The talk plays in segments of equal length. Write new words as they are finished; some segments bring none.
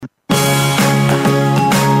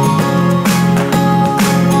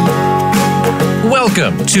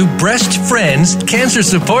Welcome to Breast Friends Cancer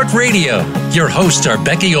Support Radio. Your hosts are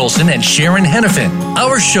Becky Olson and Sharon Hennepin.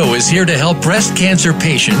 Our show is here to help breast cancer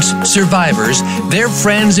patients, survivors, their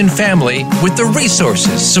friends and family with the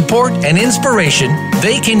resources, support, and inspiration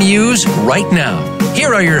they can use right now.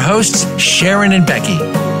 Here are your hosts, Sharon and Becky.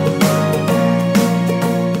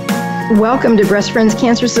 Welcome to Breast Friends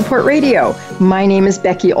Cancer Support Radio. My name is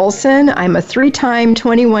Becky Olson. I'm a 3-time,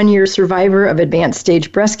 21-year survivor of advanced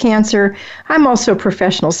stage breast cancer. I'm also a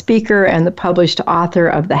professional speaker and the published author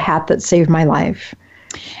of The Hat That Saved My Life.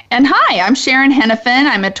 And hi, I'm Sharon Hennepin.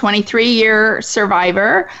 I'm a 23-year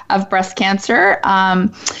survivor of breast cancer,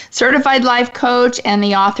 certified life coach, and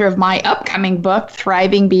the author of my upcoming book,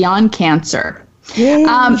 Thriving Beyond Cancer.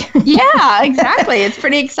 Yeah, exactly. It's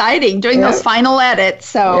pretty exciting doing those final edits.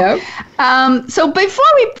 So, so before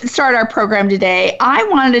we start our program today, I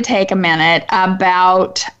wanted to take a minute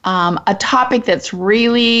about a topic that's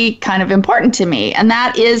really kind of important to me, and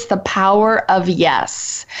that is the power of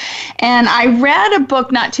yes. And I read a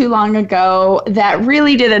book not too long ago that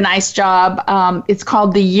really did a nice job. It's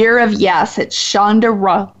called The Year of Yes. It's Shonda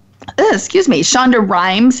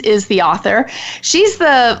Rhimes is the author. She's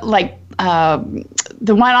the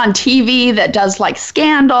one on TV that does like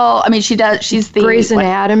Scandal. I mean, she's the Grey's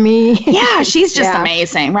Anatomy. Yeah, she's just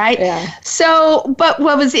amazing, right? Yeah. So, but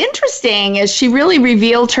what was interesting is she really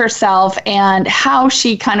revealed herself and how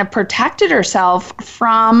she kind of protected herself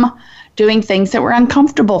from doing things that were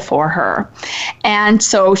uncomfortable for her. And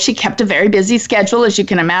so she kept a very busy schedule, as you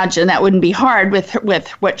can imagine. That wouldn't be hard with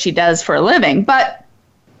what she does for a living. But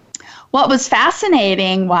what was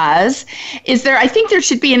fascinating I think there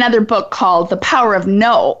should be another book called The Power of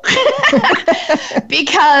No,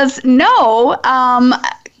 because no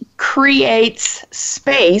creates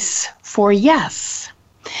space for yes.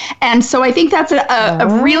 And so I think that's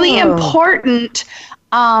a really important,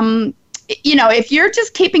 if you're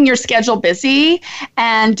just keeping your schedule busy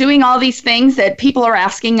and doing all these things that people are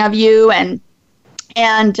asking of you and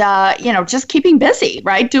just keeping busy,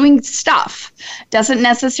 right? Doing stuff doesn't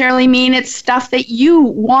necessarily mean it's stuff that you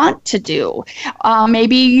want to do.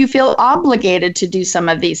 Maybe you feel obligated to do some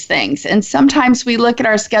of these things. And sometimes we look at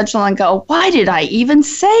our schedule and go, why did I even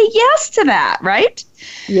say yes to that, right?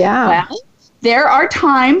 Yeah. Well, there are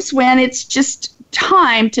times when it's just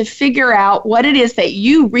time to figure out what it is that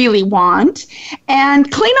you really want and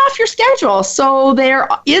clean off your schedule so there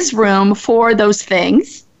is room for those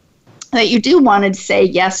things that you do want to say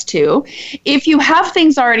yes to. If you have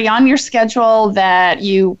things already on your schedule that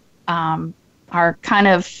you are kind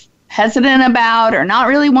of hesitant about or not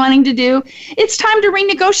really wanting to do, it's time to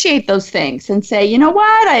renegotiate those things and say, you know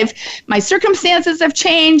what, my circumstances have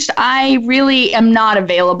changed. I really am not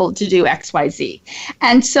available to do X, Y, Z.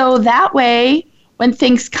 And so that way, when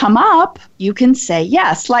things come up, you can say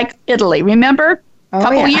yes, like Italy. Remember? A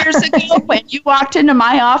couple years ago when you walked into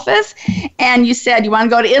my office and you said, you want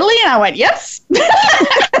to go to Italy? And I went, yes.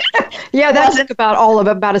 Yeah, that took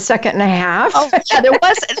about a second and a half. Oh, yeah, there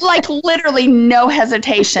was like literally no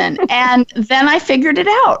hesitation. And then I figured it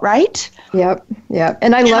out, right? Yep.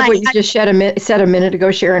 And I love what you just said a minute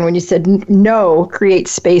ago, Sharon, when you said no creates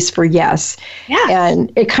space for yes. Yes.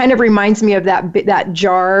 And it kind of reminds me of that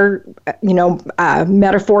jar,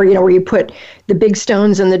 metaphor, where you put the big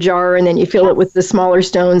stones in the jar and then you fill it with the smaller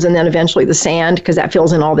stones and then eventually the sand, because that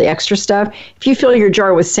fills in all the extra stuff. If you fill your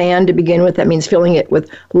jar with sand to begin with, that means filling it with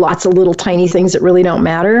lots of little tiny things that really don't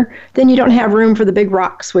matter. Then you don't have room for the big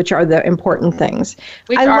rocks, which are the important things.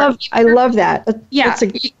 I love that. Yeah. That's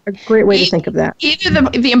a great way to think of that. Either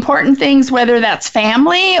the important things, whether that's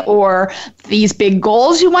family or these big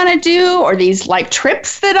goals you want to do or these like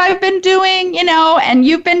trips that I've been doing, and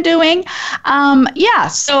you've been doing.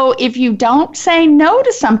 So if you don't say no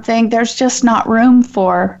to something, there's just not room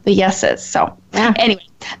for the yeses. So anyway,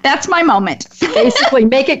 that's my moment. Basically,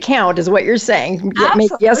 make it count is what you're saying.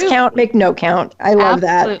 Make yes count, make no count. I love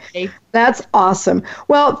that. That's awesome.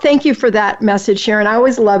 Well, thank you for that message, Sharon. I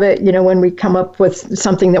always love it, when we come up with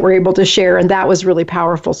something that we're able to share, and that was really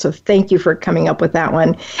powerful. So thank you for coming up with that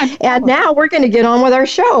one. And now we're going to get on with our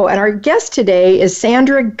show. And our guest today is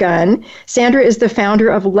Sandra Gunn. Sandra is the founder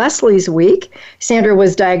of Leslie's Week. Sandra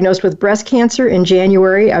was diagnosed with breast cancer in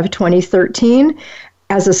January of 2013.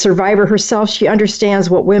 As a survivor herself, she understands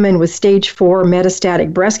what women with stage 4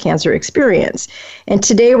 metastatic breast cancer experience. And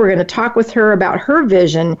today we're going to talk with her about her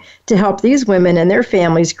vision to help these women and their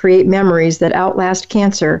families create memories that outlast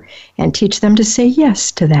cancer and teach them to say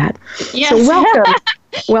yes to that. Yes. So welcome.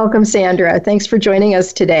 Welcome, Sandra. Thanks for joining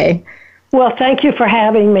us today. Well, thank you for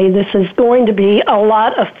having me. This is going to be a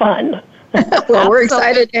lot of fun. Well, we're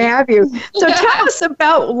excited to have you. So tell us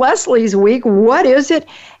about Leslie's Week. What is it,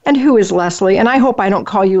 And who is Leslie? And I hope I don't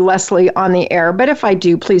call you Leslie on the air, but if I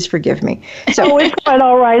do, please forgive me. So it's quite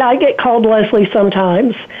all right. I get called Leslie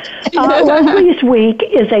sometimes. Leslie's Week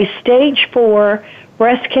is a stage 4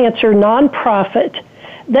 breast cancer nonprofit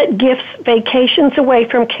that gifts vacations away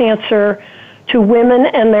from cancer to women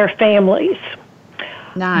and their families.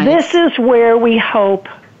 Nice. This is where we hope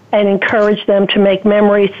and encourage them to make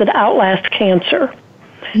memories that outlast cancer.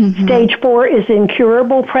 Mm-hmm. Stage 4 is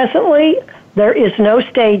incurable presently. There is no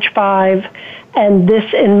stage 5, and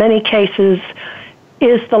this, in many cases,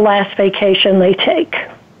 is the last vacation they take.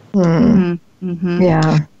 Mm. Mm-hmm.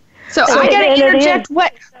 Yeah. So I got to interject.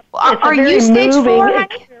 What are you stage 4?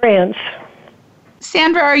 Experience.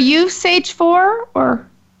 Sandra, are you stage 4 or?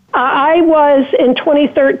 I was in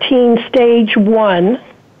 2013 stage 1. Okay.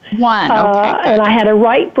 And I had a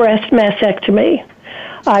right breast mastectomy.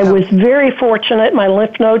 I was very fortunate. My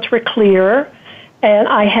lymph nodes were clear, and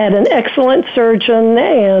I had an excellent surgeon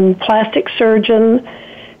and plastic surgeon,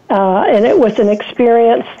 and it was an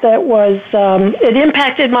experience that was, it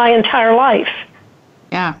impacted my entire life.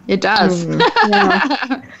 Yeah, it does.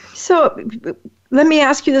 Yeah. So let me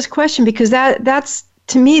ask you this question, because that's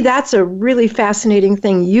to me, that's a really fascinating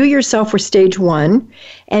thing. You yourself were stage 1,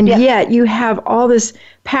 and yet you have all this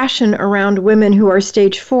passion around women who are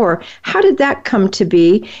stage 4. How did that come to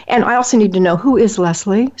be? And I also need to know, who is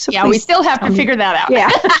Leslie? So we still have to figure that out. Yeah.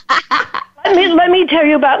 Let me tell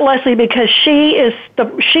you about Leslie, because she is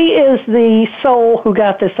the soul who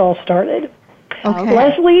got this all started. Okay.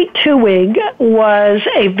 Leslie Tewig was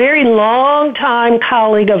a very long-time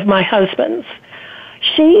colleague of my husband's.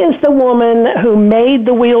 She is the woman who made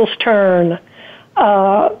the wheels turn,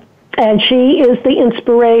 and she is the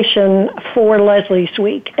inspiration for Leslie's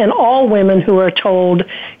Week and all women who are told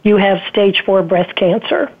you have stage 4 breast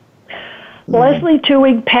cancer. Mm. Leslie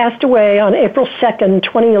Tewig passed away on April 2nd,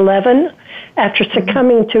 2011, after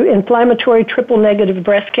succumbing to inflammatory triple-negative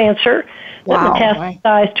breast cancer that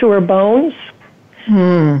metastasized to her bones.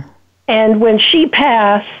 Mm. And when she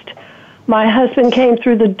passed, my husband came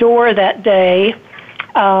through the door that day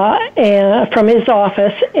and from his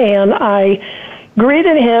office, and I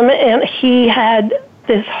greeted him, and he had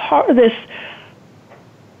this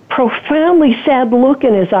profoundly sad look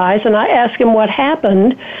in his eyes, and I asked him what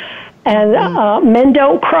happened, and men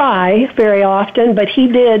don't cry very often, but he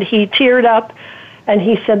did. He teared up, and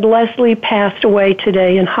he said, Leslie passed away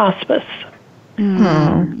today in hospice.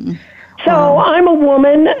 Mm. So I'm a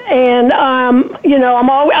woman, and I'm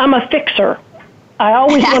a fixer. I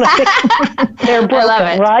always want to fix their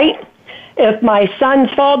broken, right? If my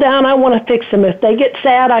sons fall down, I want to fix them. If they get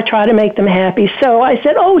sad, I try to make them happy. So I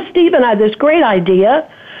said, Stephen, I had this great idea.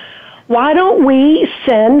 Why don't we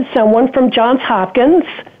send someone from Johns Hopkins,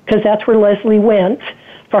 because that's where Leslie went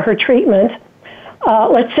for her treatment.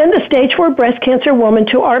 Let's send a stage 4 breast cancer woman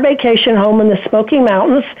to our vacation home in the Smoky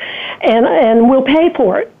Mountains, and we'll pay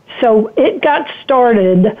for it. So it got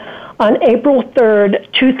started on April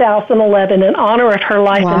 3rd, 2011, in honor of her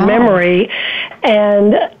life and memory.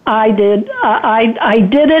 And I did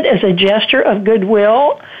it as a gesture of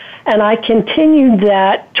goodwill, and I continued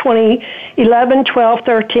that 2011, 12,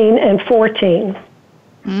 13, and 14.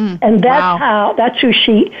 And that's who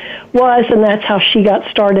she was, and that's how she got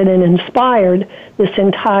started and inspired this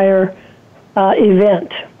entire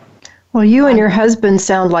event. Well, you and your husband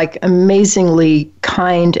sound like amazingly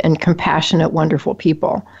kind and compassionate, wonderful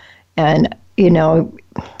people. And,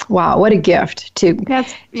 wow, what a gift to...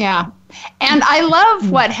 And I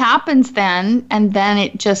love what happens then, and then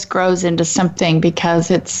it just grows into something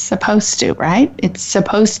because it's supposed to, right? It's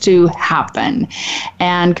supposed to happen.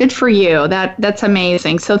 And good for you. That's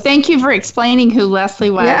amazing. So thank you for explaining who Leslie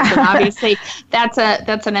was. Yeah. And obviously, that's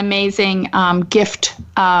an amazing gift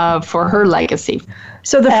for her legacy.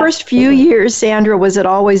 So the first few years, Sandra, was it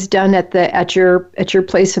always done at your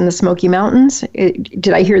place in the Smoky Mountains? Did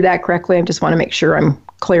I hear that correctly? I just want to make sure I'm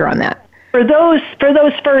clear on that. For those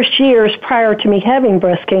first years prior to me having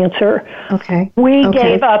breast cancer, we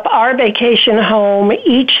gave up our vacation home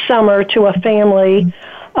each summer to a family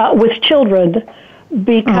with children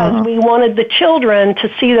because we wanted the children to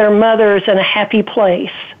see their mothers in a happy place.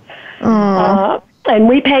 And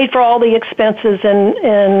we paid for all the expenses,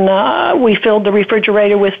 and we filled the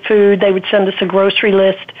refrigerator with food. They would send us a grocery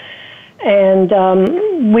list.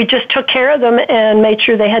 And we just took care of them and made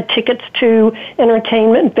sure they had tickets to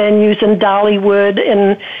entertainment venues in Dollywood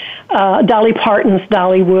and Dolly Parton's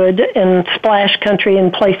Dollywood and Splash Country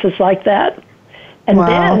and places like that. And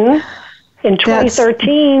then in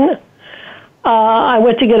 2013, I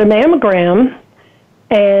went to get a mammogram,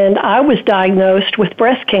 and I was diagnosed with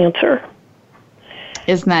breast cancer.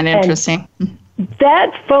 Isn't that interesting? And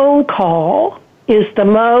that phone call is the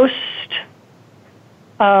most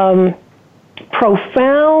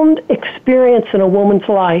profound experience in a woman's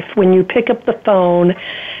life when you pick up the phone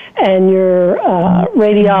and your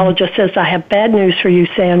radiologist says, I have bad news for you,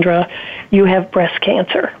 Sandra. You have breast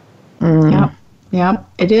cancer. Mm. Yep,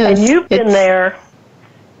 it is. And you've been there,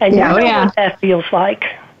 and you know what that feels like.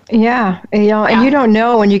 Yeah, and you don't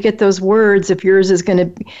know when you get those words if yours is going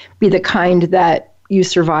to be the kind that you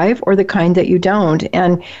survive or the kind that you don't.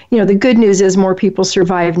 And, the good news is more people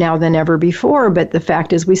survive now than ever before, but the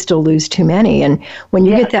fact is we still lose too many. And when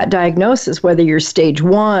you get that diagnosis, whether you're stage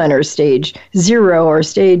 1 or stage 0 or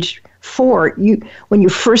stage 4, when you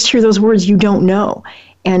first hear those words, you don't know.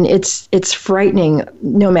 And it's frightening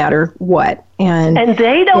no matter what. And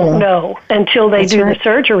they don't know until they do the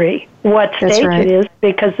surgery what stage it is,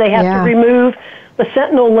 because they have to remove the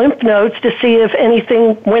sentinel lymph nodes to see if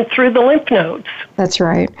anything went through the lymph nodes. That's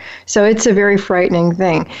right. So it's a very frightening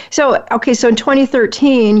thing. So in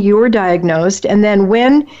 2013 you were diagnosed, and then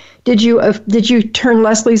when did you turn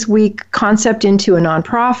Leslie's Week concept into a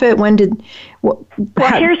nonprofit? When did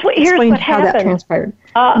here's what how happened. That transpired.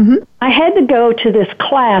 I had to go to this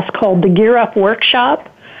class called the Gear Up Workshop,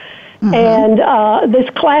 and this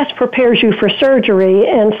class prepares you for surgery.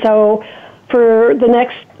 And so, for the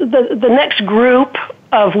next group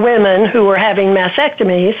of women who are having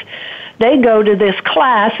mastectomies, they go to this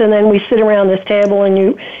class, and then we sit around this table, and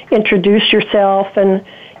you introduce yourself, and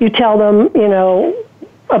you tell them,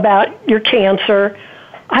 about your cancer.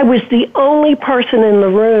 I was the only person in the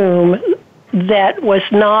room that was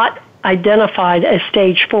not identified as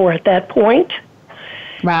stage 4 at that point.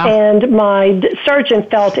 Wow. And my surgeon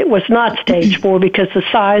felt it was not stage 4 because the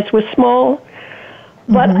size was small.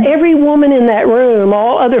 But every woman in that room,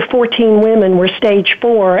 all other 14 women were stage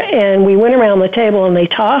 4, and we went around the table and they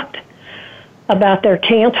talked about their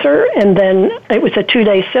cancer, and then it was a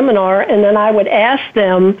 2-day seminar, and then I would ask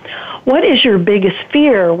them, what is your biggest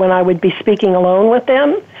fear, when I would be speaking alone with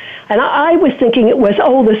them? And I was thinking it was,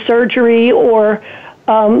 the surgery, or,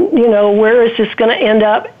 where is this going to end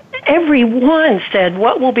up? Everyone said,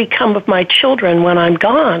 what will become of my children when I'm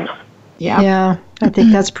gone? Yeah, I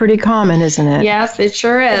think that's pretty common, isn't it? Yes, it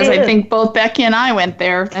sure is. I think both Becky and I went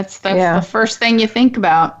there. That's the first thing you think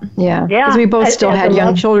about. Yeah, because we both still had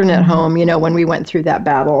young children at home, when we went through that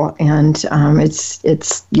battle. And I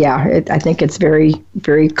think it's very,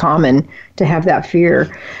 very common to have that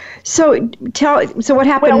fear. So what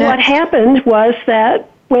happened next? What happened was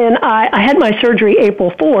that when I had my surgery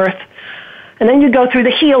April 4th, and then you go through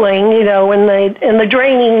the healing, and the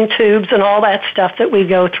draining tubes and all that stuff that we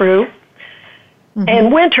go through.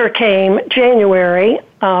 And winter came, January,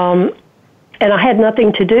 and I had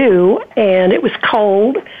nothing to do, and it was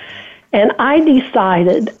cold, and I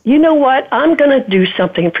decided, you know what, I'm going to do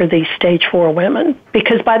something for these stage 4 women,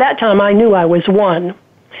 because by that time I knew I was 1,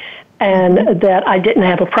 and that I didn't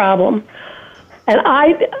have a problem. And I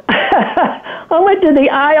went to the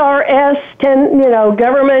IRS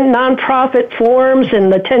government nonprofit forms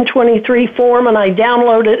and the 1023 form, and I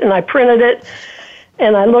downloaded it and I printed it.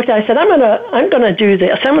 And I looked, I said, I'm gonna do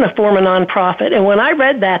this. I'm gonna form a nonprofit. And when I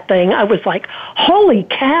read that thing, I was like, holy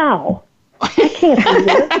cow. I can't do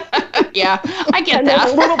this. Yeah, I get and that.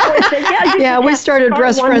 The little boy said, we started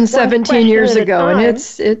Breast Friends 17 years ago, and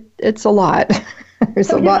it's a lot. There's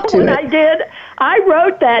a lot to it. I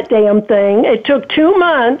wrote that damn thing. It took 2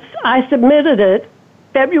 months. I submitted it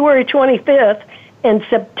February 25th, and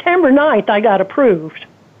September 9th I got approved.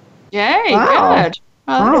 Yay, good.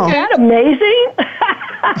 Isn't that amazing?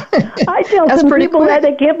 I tell some people that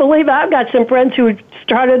they can't believe it. I've got some friends who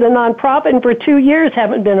started a nonprofit and for 2 years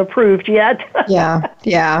haven't been approved yet. Yeah.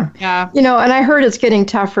 And I heard it's getting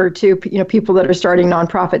tougher too. People that are starting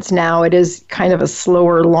nonprofits now, it is kind of a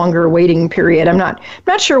slower, longer waiting period. I'm not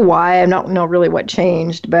sure why. I don't know really what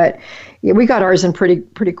changed, but we got ours in pretty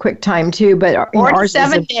quick time too. But ours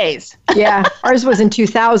 7 days. Yeah, ours was in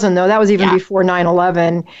 2000 though. That was even before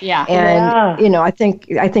 9/11. Yeah, and I think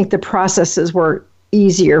the processes were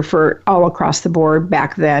easier for all across the board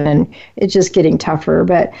back then, and it's just getting tougher.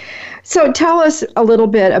 But so tell us a little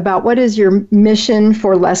bit about what is your mission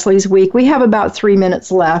for Leslie's Week. We have about 3 minutes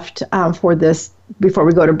left for this before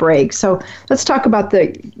we go to break. So let's talk about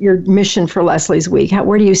your mission for Leslie's Week.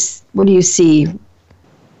 What do you see?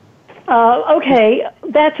 Okay,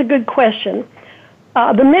 that's a good question.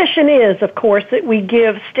 The mission is, of course, that we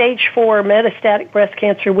give stage 4 metastatic breast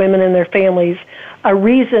cancer women and their families a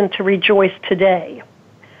reason to rejoice today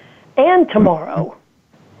and tomorrow.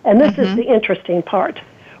 And this is the interesting part.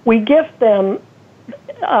 We gift them,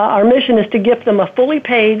 our mission is to gift them a fully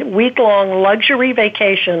paid week-long luxury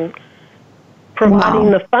vacation,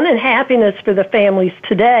 providing the fun and happiness for the families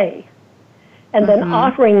today and then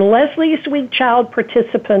offering Leslie's Week Child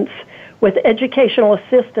participants with educational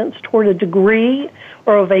assistance toward a degree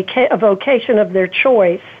or a vocation of their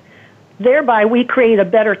choice. Thereby, we create a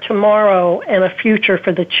better tomorrow and a future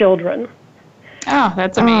for the children. Oh,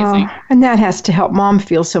 that's amazing. And that has to help mom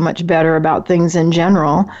feel so much better about things in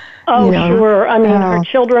general. Oh, sure. I mean, her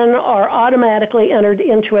children are automatically entered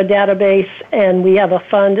into a database, and we have a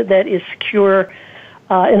fund that is secure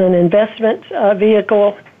in an investment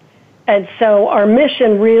vehicle. And so our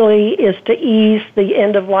mission really is to ease the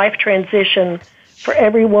end-of-life transition for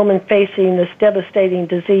every woman facing this devastating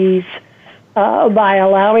disease by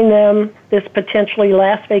allowing them this potentially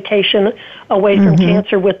last vacation away from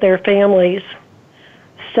cancer with their families.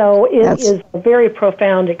 So it is a very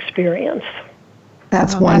profound experience.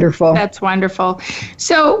 That's wonderful. That's wonderful.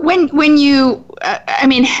 So when you,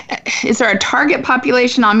 is there a target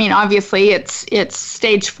population? I mean, obviously it's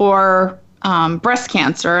stage 4 breast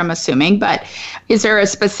cancer, I'm assuming, but is there a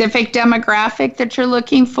specific demographic that you're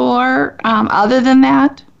looking for other than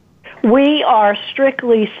that? We are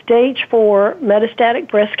strictly stage 4 metastatic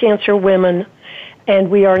breast cancer women, and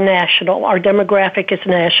we are national. Our demographic is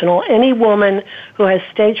national. Any woman who has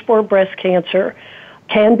stage 4 breast cancer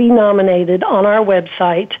can be nominated on our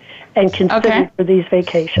website and considered for these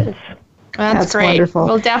vacations. That's great. Wonderful.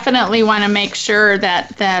 We'll definitely want to make sure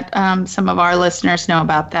that some of our listeners know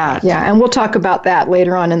about that. Yeah, and we'll talk about that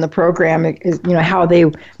later on in the program, how they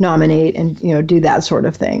nominate and, do that sort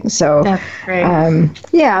of thing. So that's great. And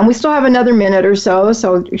we still have another minute or so.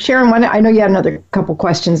 So Sharon, I know you had another couple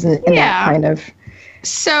questions in that kind of.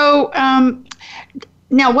 So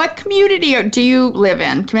now, what community do you live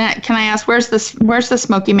in? Can I ask, where's the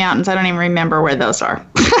Smoky Mountains? I don't even remember where those are.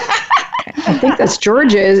 I think that's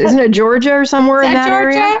Georgia. Isn't it Georgia or somewhere in that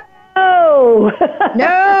Georgia? area?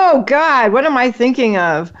 No, God, what am I thinking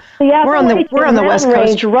of? We're on the West Coast.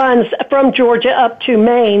 Range runs from Georgia up to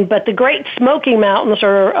Maine, but the Great Smoky Mountains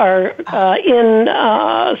are in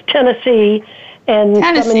Tennessee and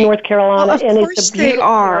some in North Carolina, and it's a beautiful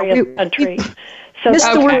area of the country. So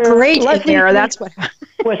missed the word great in there. That's what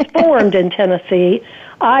was formed in Tennessee.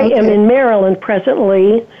 I am in Maryland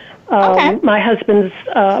presently. My husband's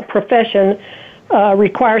profession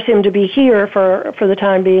requires him to be here for the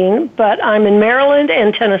time being, but I'm in Maryland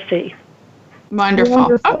and Tennessee.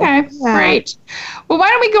 Wonderful. Okay, great. Well, why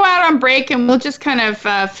don't we go out on break and we'll just kind of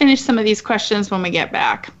finish some of these questions when we get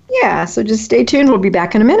back. Yeah, so just stay tuned. We'll be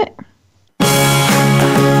back in a minute.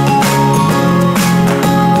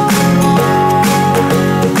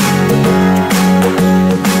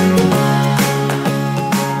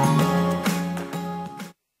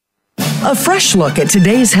 A fresh look at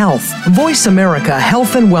today's health. Voice America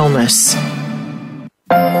Health and Wellness.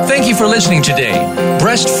 Thank you for listening today.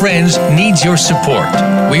 Breast Friends needs your support.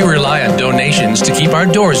 We rely on donations to keep our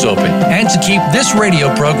doors open and to keep this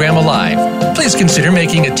radio program alive. Please consider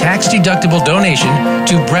making a tax-deductible donation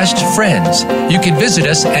to Breast Friends. You can visit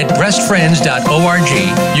us at breastfriends.org.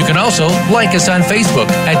 You can also like us on Facebook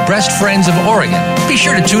at Breast Friends of Oregon. Be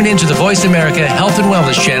sure to tune in to the Voice America Health and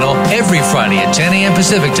Wellness channel every Friday at 10 a.m.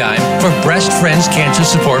 Pacific Time for Breast Friends Cancer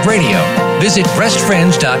Support Radio. Visit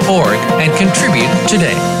breastfriends.org and contribute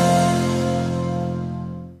today.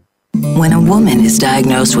 When a woman is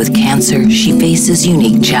diagnosed with cancer, she faces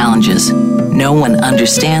unique challenges. No one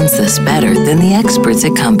understands this better than the experts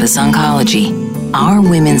at Compass Oncology. Our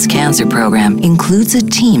women's cancer program includes a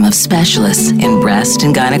team of specialists in breast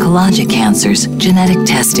and gynecologic cancers, genetic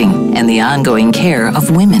testing, and the ongoing care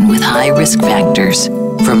of women with high risk factors.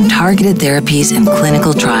 From targeted therapies and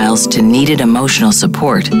clinical trials to needed emotional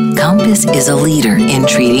support, Compass is a leader in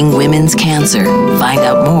treating women's cancer. Find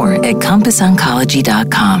out more at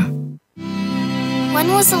CompassOncology.com.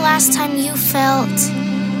 When was the last time you felt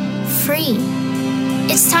free?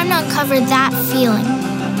 It's time to uncover that feeling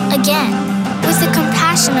again with the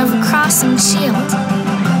compassion of a cross and shield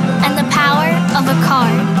and the power of a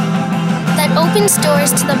card that opens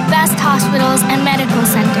doors to the best hospitals and medical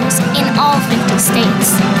centers in all 50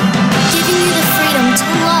 states, giving you the freedom to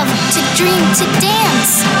love, to dream, to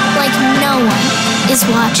dance like no one is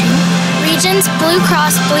watching. Regions Blue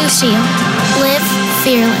Cross Blue Shield. Live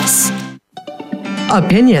fearless.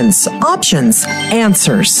 Opinions, options,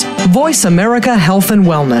 answers. Voice America Health and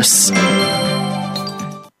Wellness.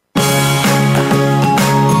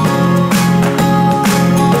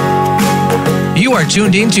 You are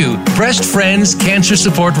tuned into Breast Friends Cancer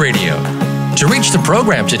Support Radio. To reach the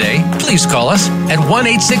program today, please call us at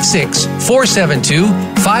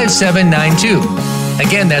 1-866-472-5792.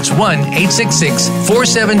 Again, that's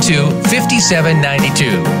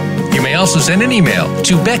 1-866-472-5792. You may also send an email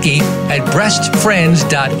to Becky at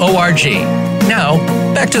breastfriends.org. Now,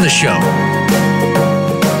 back to the show.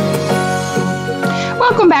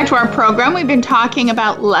 Welcome back to our program. We've been talking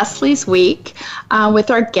about Leslie's Week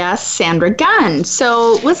with our guest, Sandra Gunn.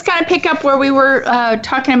 So let's kind of pick up where we were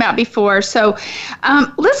talking about before. So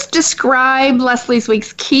let's describe Leslie's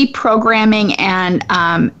Week's key programming and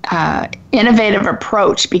innovative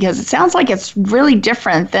approach, because it sounds like it's really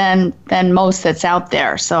different than most that's out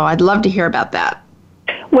there. So I'd love to hear about that.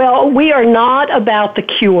 Well, we are not about the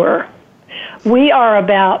cure. We are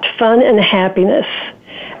about fun and happiness.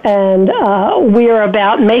 And we are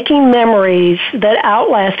about making memories that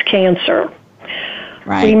outlast cancer.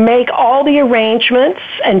 Right. We make all the arrangements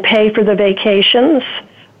and pay for the vacations.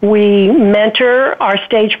 We mentor our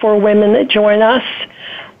stage 4 women that join us.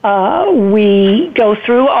 We go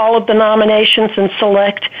through all of the nominations and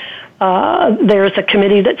select. There's a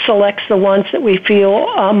committee that selects the ones that we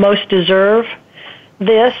feel most deserve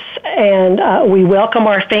this. And we welcome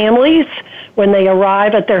our families when they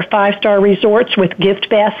arrive at their 5-star resorts with gift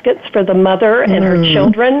baskets for the mother and her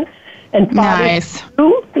children. And fathers,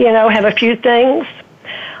 too, have a few things.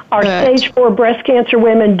 Our stage 4 breast cancer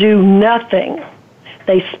women do nothing.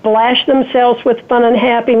 They splash themselves with fun and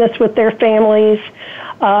happiness with their families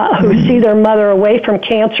who see their mother away from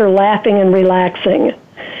cancer laughing and relaxing.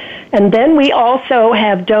 And then we also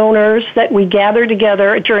have donors that we gather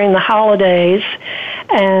together during the holidays,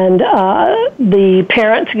 and the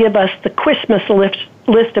parents give us the Christmas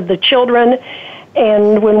list of the children.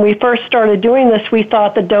 And when we first started doing this, we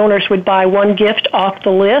thought the donors would buy one gift off the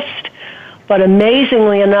list. But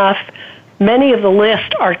amazingly enough, many of the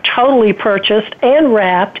lists are totally purchased and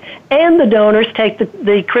wrapped, and the donors take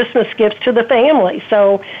the Christmas gifts to the family.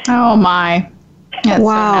 So, oh my, that's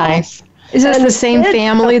wow. So nice. Is this the same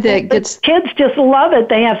family that gets... Kids just love it.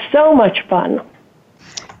 They have so much fun.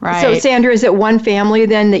 Right. So, Sandra, is it one family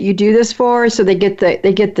then that you do this for? So they get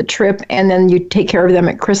the trip, and then you take care of them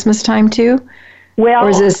at Christmas time too? Well, or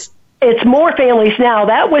is this... it's more families now.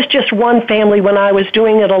 That was just one family when I was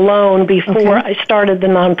doing it alone before I started the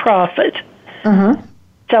nonprofit.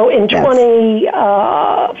 So in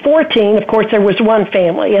 2014, of course, there was one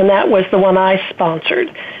family, and that was the one I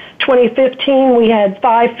sponsored. 2015, we had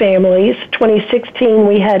 5 families. 2016,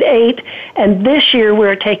 we had 8. And this year,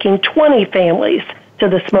 we're taking 20 families to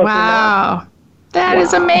the Smoky Mountains. Wow. That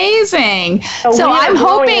is amazing. So I'm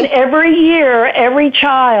hoping every year, every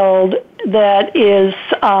child that is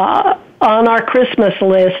on our Christmas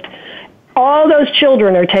list, all those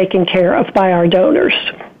children are taken care of by our donors.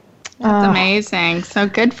 That's amazing. So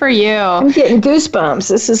good for you. I'm getting goosebumps.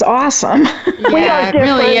 This is awesome. We are different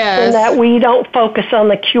really is. in that we don't focus on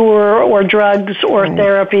the cure or drugs or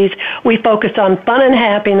therapies. We focus on fun and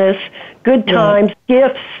happiness, good times,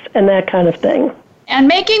 gifts, and that kind of thing. And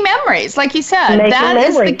making memories, like you said, that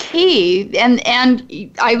is the key. And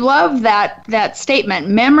I love that statement,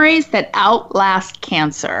 memories that outlast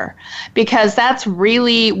cancer, because that's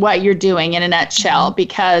really what you're doing in a nutshell,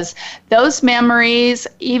 because those memories,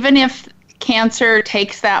 even if cancer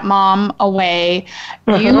takes that mom away,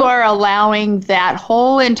 you are allowing that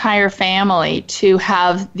whole entire family to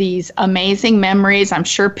have these amazing memories, I'm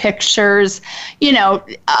sure pictures,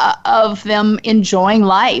 of them enjoying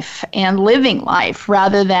life and living life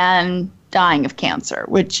rather than dying of cancer,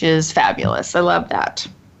 which is fabulous. I love that.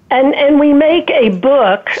 And we make a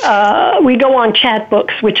book. We go on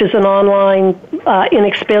Chatbooks, which is an online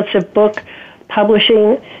inexpensive book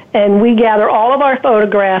publishing, and we gather all of our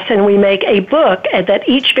photographs and we make a book that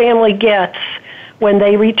each family gets when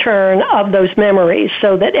they return of those memories,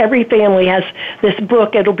 so that every family has this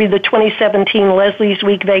book. It'll be the 2017 Leslie's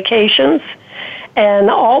Week Vacations, and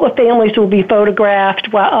all the families will be photographed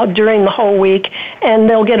during the whole week, and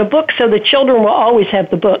they'll get a book, so the children will always have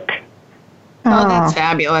the book. Oh, that's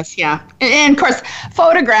fabulous, yeah. And of course,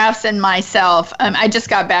 photographs and myself, I just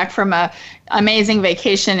got back from a amazing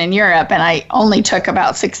vacation in Europe, and I only took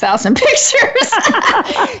about 6,000 pictures.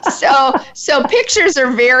 So pictures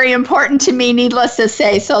are very important to me, needless to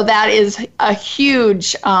say. So that is a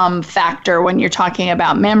huge factor when you're talking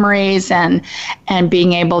about memories and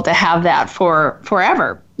being able to have that for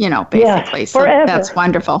forever, basically. So forever. That's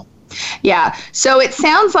wonderful. Yeah. So it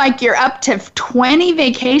sounds like you're up to 20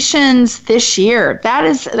 vacations this year.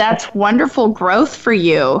 That's wonderful growth for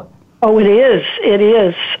you. Oh, it is. It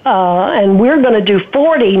is. And we're going to do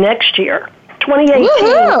 40 next year. 2018.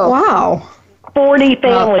 Woo-hoo. Wow. 40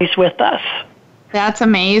 families with us. That's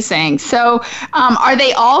amazing. So are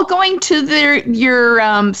they all going to your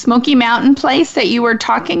Smoky Mountain place that you were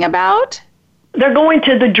talking about? They're going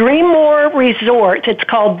to the Dreammore Resort. It's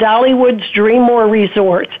called Dollywood's Dreammore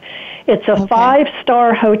Resort. It's a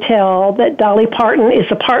 5-star hotel that Dolly Parton is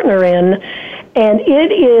a partner in, and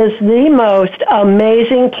it is the most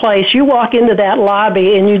amazing place. You walk into that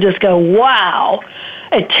lobby and you just go, wow.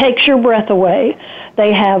 It takes your breath away.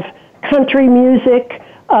 They have country music,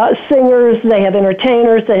 singers, they have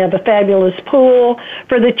entertainers, they have a fabulous pool.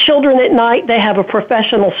 For the children at night, they have a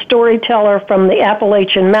professional storyteller from the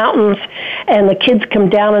Appalachian Mountains, and the kids come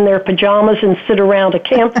down in their pajamas and sit around a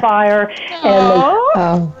campfire.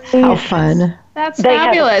 How fun. That's they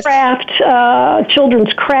fabulous. Have a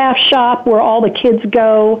children's craft shop where all the kids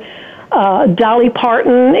go. Dolly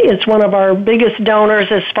Parton is one of our biggest donors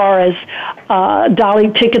as far as Dolly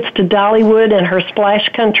tickets to Dollywood and her Splash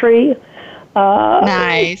Country.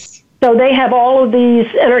 Nice. So they have all of these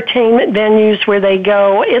entertainment venues where they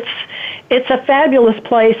go. It's a fabulous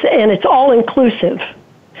place, and it's all inclusive.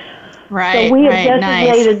 Right. So we have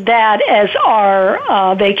designated that as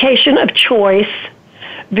our vacation of choice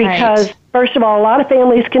because, first of all, a lot of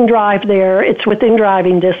families can drive there. It's within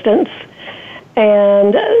driving distance.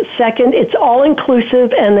 And second, it's all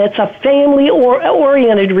inclusive, and it's a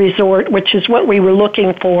family-oriented resort, which is what we were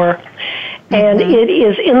looking for. And it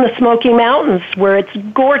is in the Smoky Mountains, where it's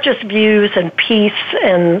gorgeous views and peace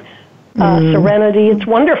and serenity. It's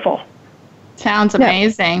wonderful. Sounds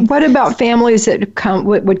amazing. Now, what about families that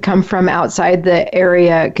would come from outside the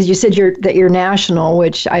area? Because you said that you're national,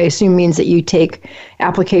 which I assume means that you take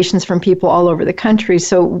applications from people all over the country.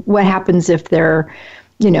 So what happens if they're,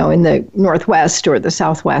 in the Northwest or the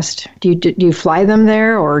Southwest? Do you fly them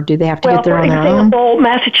there, or do they have to get there on their own? For example,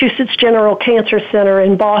 Massachusetts General Cancer Center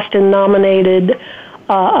in Boston nominated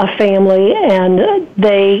a family, and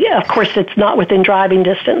they, of course, it's not within driving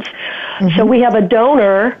distance. So we have a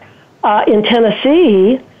donor in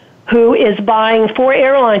Tennessee who is buying 4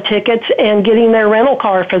 airline tickets and getting their rental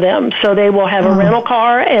car for them. So they will have a rental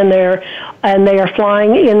car, and they are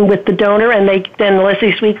flying in with the donor, and then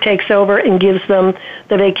Leslie Sweet takes over and gives them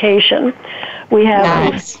the vacation. We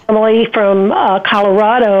have a family from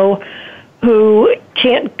Colorado who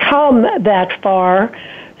can't come that far,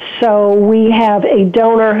 so we have a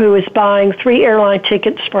donor who is buying 3 airline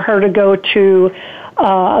tickets for her to go to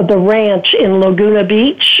the ranch in Laguna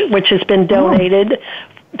Beach, which has been donated.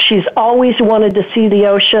 She's always wanted to see the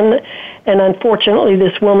ocean, and unfortunately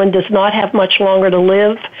this woman does not have much longer to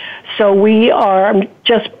live. So we are,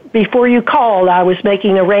 just before you called, I was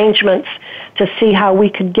making arrangements to see how we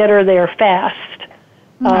could get her there fast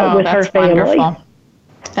with her family. Wonderful.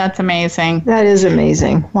 That's amazing. That is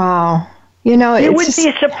amazing. Wow. You would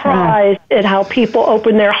be surprised at how people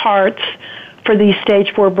open their hearts for these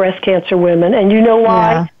stage 4 breast cancer women. And you know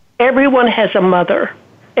why? Yeah. Everyone has a mother.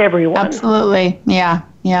 Everyone. Absolutely. Yeah.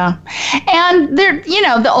 And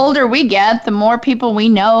the older we get, the more people we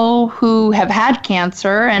know who have had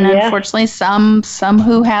cancer, and unfortunately some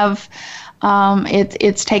who have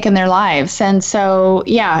it's taken their lives. And so,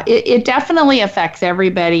 it definitely affects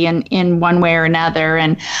everybody in one way or another.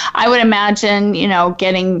 And I would imagine,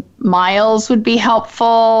 getting miles would be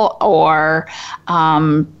helpful, or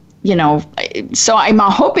so I'm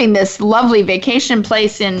hoping this lovely vacation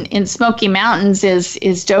place in Smoky Mountains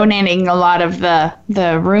is donating a lot of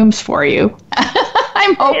the rooms for you.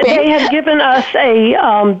 I'm hoping. They have given us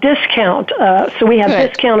a discount, so we have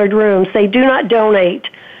discounted rooms. They do not donate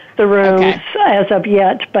the rooms as of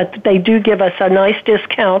yet, but they do give us a nice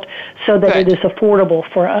discount so that it is affordable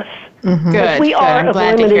for us. Good. We are of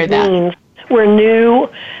limited means. We're new,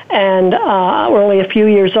 and we're only a few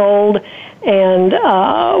years old, and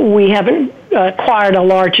we haven't acquired a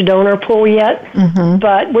large donor pool yet,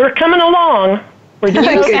 but we're coming along.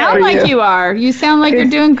 You sound like you are. You sound like you're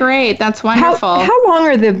doing great. That's wonderful. How long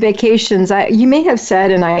are the vacations? You may have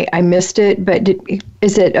said, and I missed it, but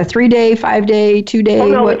is it a 3-day, 5-day, 2-day? Oh,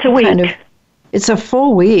 no, it's a week. It's a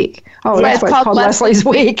full week. Oh, that's why it's called Leslie's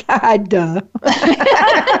Week. Duh.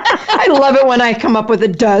 I love it when I come up with a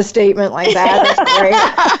duh statement like that. That's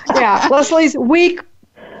great. Yeah, Leslie's Week.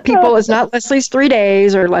 People, it's not Leslie's 3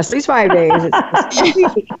 days or Leslie's 5 days. It's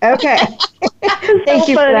Leslie's Week. Okay. Thank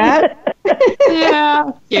you for that.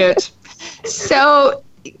 Yeah, cute. So,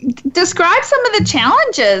 describe some of the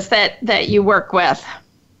challenges that you work with.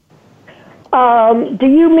 What do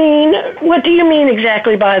you mean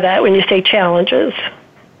exactly by that when you say challenges?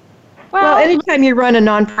 Well, anytime you run a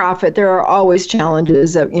nonprofit, there are always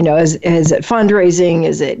challenges. Is it fundraising?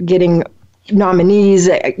 Is it getting nominees?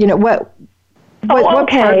 What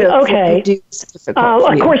part of what you do is difficult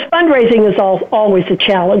for you? Of course, fundraising is always a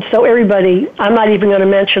challenge. So I'm not even going to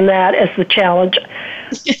mention that as the challenge.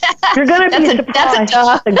 You're going to be surprised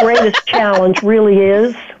what the greatest challenge really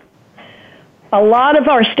is. A lot of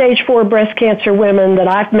our stage 4 breast cancer women that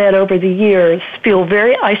I've met over the years feel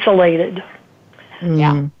very isolated.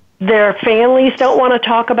 Yeah. Their families don't want to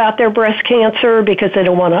talk about their breast cancer because they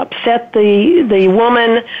don't want to upset the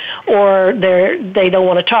woman, or they don't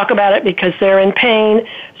want to talk about it because they're in pain.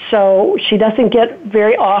 So she doesn't get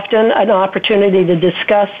very often an opportunity to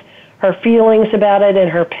discuss her feelings about it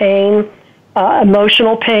and her pain,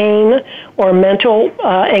 emotional pain or mental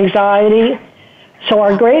anxiety. So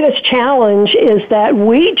our greatest challenge is that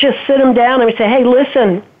we just sit them down and we say, hey,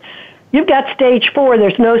 listen, you've got stage 4,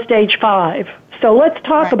 there's no stage 5. So let's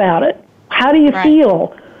talk about it. How do you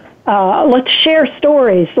feel? Let's share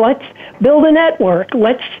stories. Let's build a network.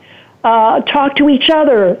 Let's talk to each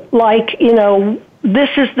other like, this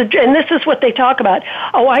is what they talk about.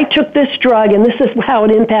 Oh, I took this drug and this is how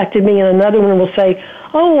it impacted me. And another one will say,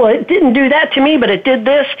 oh, it didn't do that to me, but it did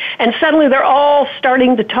this. And suddenly they're all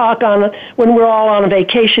starting to talk when we're all on a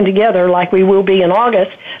vacation together, like we will be in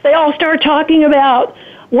August. They all start talking about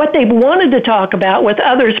what they wanted to talk about with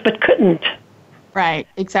others but couldn't. Right,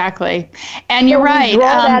 exactly. And you're right.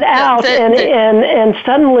 Draw that out, and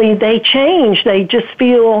suddenly they change. They just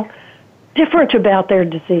feel different about their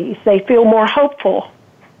disease. They feel more hopeful.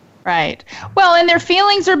 Right. Well, and their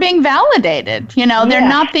feelings are being validated. They're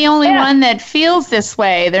not the only one that feels this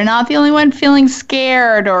way. They're not the only one feeling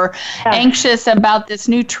scared or anxious about this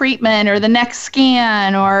new treatment or the next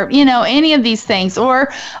scan or, any of these things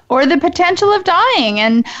or the potential of dying.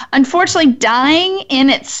 And unfortunately, dying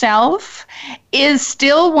in itself is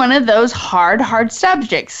still one of those hard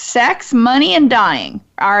subjects. Sex, money, and dying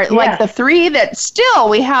are like the 3 that still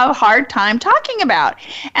we have a hard time talking about.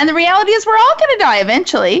 And the reality is we're all going to die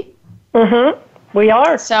eventually. Mm-hmm. We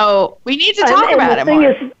are. So we need to talk about it more.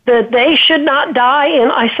 The thing is that they should not die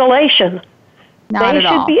in isolation. They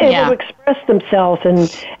should be able to express themselves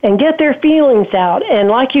and get their feelings out. And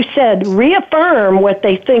like you said, reaffirm what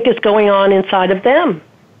they think is going on inside of them.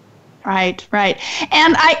 Right.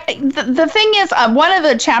 And the thing is, one of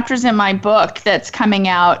the chapters in my book that's coming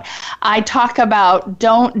out, I talk about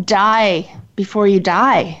don't die before you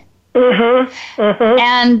die.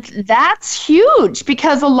 And that's huge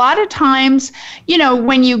because a lot of times,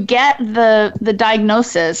 when you get the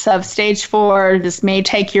diagnosis of stage 4, this may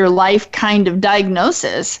take your life kind of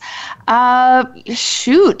diagnosis,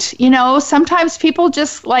 sometimes people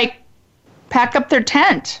just like pack up their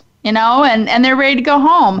tent. And they're ready to go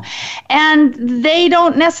home. And they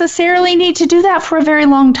don't necessarily need to do that for a very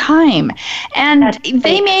long time. And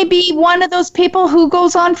they may be one of those people who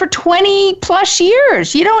goes on for 20 plus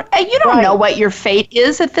years. You don't know what your fate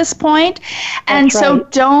is at this point. And so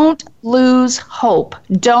don't lose hope.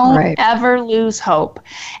 Don't ever lose hope.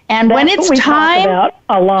 And when it's time, talk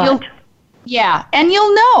about a lot. And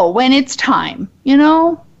you'll know when it's time,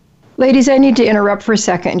 Ladies, I need to interrupt for a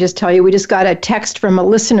second and just tell you we just got a text from a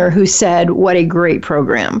listener who said, what a great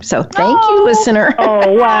program. So thank you, listener.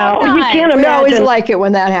 Oh, wow. You can't imagine. We always like it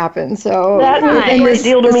when that happens. So that means a great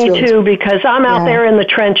deal to me, too, because I'm out there in the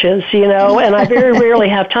trenches, and I very rarely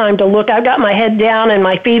have time to look. I've got my head down and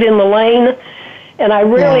my feet in the lane, and I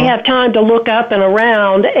rarely have time to look up and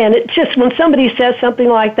around. And it just, when somebody says something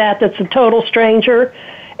like that that's a total stranger,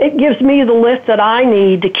 it gives me the lift that I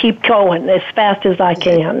need to keep going as fast as I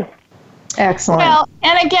can. Excellent. Well,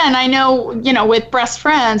 and again, I know, with Breast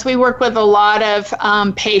Friends, we work with a lot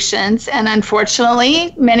of patients, and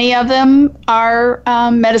unfortunately, many of them are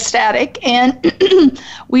metastatic, and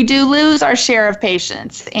we do lose our share of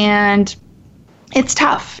patients, and it's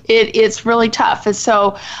tough. It's really tough. And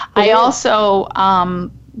so I also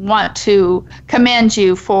want to commend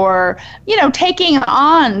you for, taking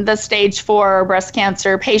on the stage 4 breast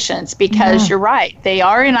cancer patients, because you're right. They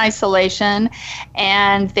are in isolation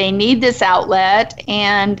and they need this outlet,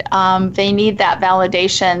 and they need that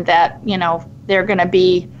validation that, they're going to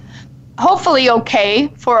be hopefully okay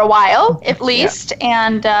for a while at least.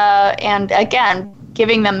 And again,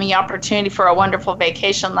 giving them the opportunity for a wonderful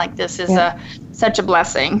vacation like this is such a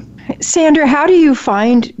blessing. Sandra, how do you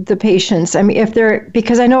find the patients? I mean,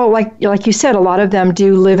 because I know, like you said, a lot of them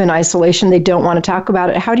do live in isolation. They don't want to talk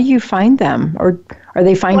about it. How do you find them, or are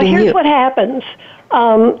they finding you? Well, here's what happens.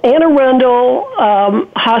 Anne Arundel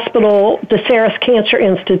Hospital, the Sarris Cancer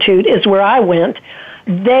Institute is where I went.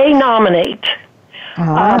 They nominate.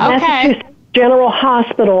 Massachusetts General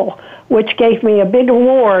Hospital, which gave me a big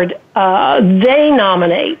award, they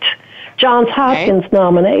nominate. Johns Hopkins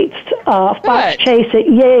nominates. Fox Chase at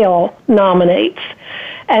Yale nominates.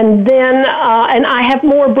 And then, and I have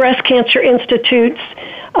more breast cancer institutes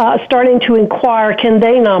starting to inquire, can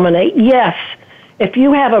they nominate? Yes. If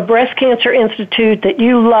you have a breast cancer institute that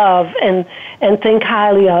you love and think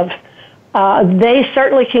highly of, they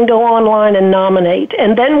certainly can go online and nominate.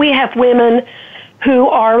 And then we have women who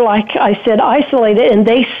are, like I said, isolated, and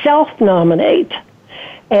they self-nominate.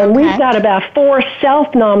 And we've got about 4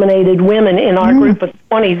 self-nominated women in our group of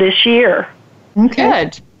 20 this year. Okay.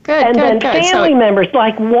 Good. And then family members,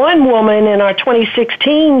 like one woman in our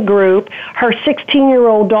 2016 group, her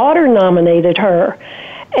 16-year-old daughter nominated her.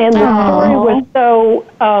 And the story was so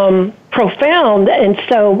profound and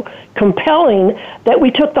so compelling that we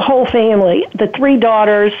took the whole family, the 3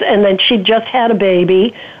 daughters, and then she just had a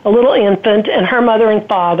baby, a little infant, and her mother and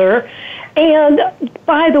father. And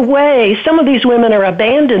by the way, some of these women are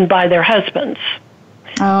abandoned by their husbands.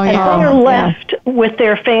 Oh, yeah. And they are left with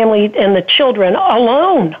their family and the children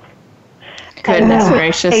alone. Goodness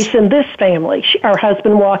gracious. Case in this family, her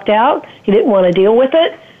husband walked out. He didn't want to deal with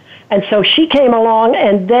it. And so she came along,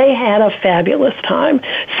 and they had a fabulous time.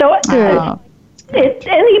 So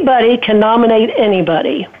anybody can nominate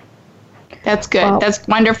anybody. That's good. Wow. That's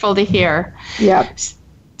wonderful to hear. Yep.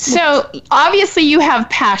 So obviously you have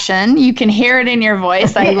passion. You can hear it in your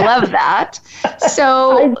voice. I love that.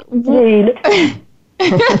 So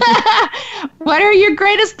what are your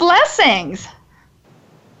greatest blessings?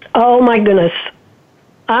 Oh, my goodness.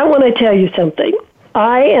 I want to tell you something.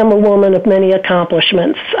 I am a woman of many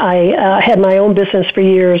accomplishments. I had my own business for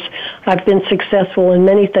years. I've been successful in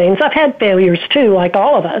many things. I've had failures, too, like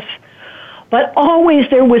all of us. But always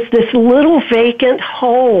there was this little vacant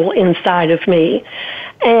hole inside of me.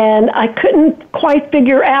 And I couldn't quite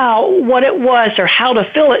figure out what it was or how to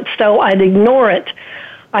fill it, so I'd ignore it.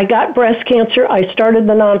 I got breast cancer. I started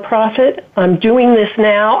the nonprofit. I'm doing this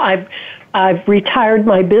now. I've retired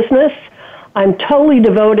my business. I'm totally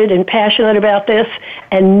devoted and passionate about this,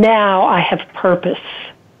 and now I have purpose.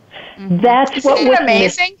 That's Isn't what it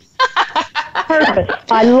amazing? Purpose.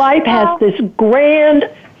 My life has this grand,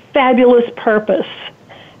 fabulous purpose.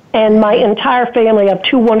 And my entire family, I have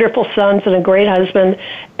 2 wonderful sons and a great husband.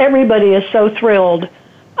 Everybody is so thrilled.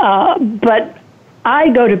 But I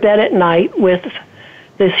go to bed at night with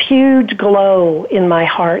this huge glow in my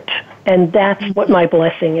heart, and that's what my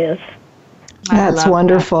blessing is. That's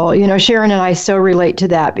wonderful. That. You know, Sharon and I so relate to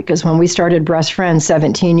that because when we started Breast Friends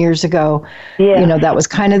 17 years ago, you know, that was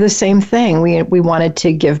kind of the same thing. We wanted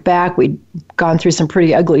to give back. We'd gone through some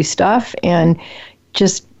pretty ugly stuff, and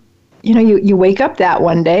just, you know, you wake up that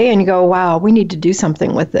one day and you go, wow, we need to do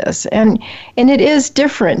something with this. And it is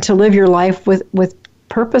different to live your life with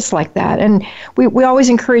purpose like that. And we always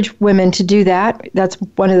encourage women to do that. That's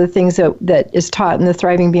one of the things that is taught in the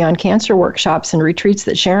Thriving Beyond Cancer workshops and retreats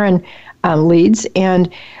that Sharon leads.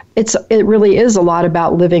 And it really is a lot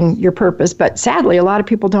about living your purpose. But sadly, a lot of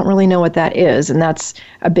people don't really know what that is. And that's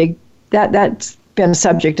that's been a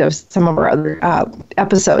subject of some of our other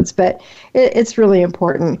episodes, but it's really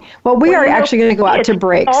important. Well, we are actually going to go out to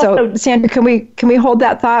break. So, Sandra, can we hold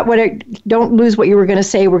that thought? Don't lose what you were going to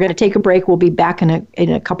say. We're going to take a break. We'll be back in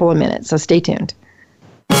a couple of minutes. So stay tuned.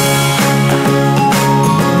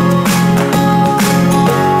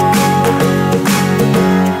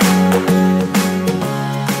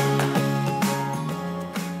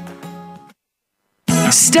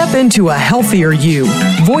 Step into a healthier you.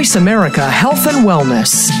 Voice America Health and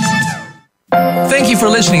Wellness. Thank you for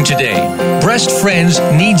listening today. Breast Friends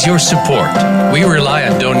needs your support. We rely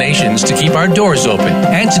on donations to keep our doors open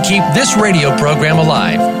and to keep this radio program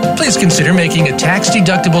alive. Please consider making a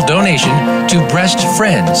tax-deductible donation to Breast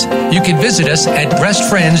Friends. You can visit us at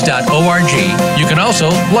breastfriends.org. You can also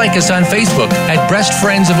like us on Facebook at Breast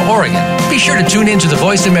Friends of Oregon. Be sure to tune in to the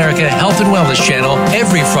Voice America Health and Wellness channel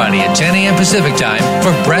every Friday at 10 a.m. Pacific Time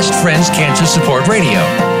for Breast Friends Cancer Support Radio.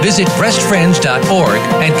 Visit breastfriends.org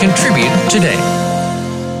and contribute today.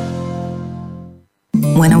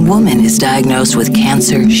 When a woman is diagnosed with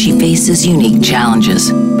cancer, she faces unique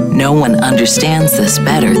challenges. No one understands this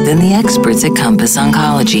better than the experts at Compass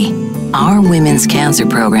Oncology. Our women's cancer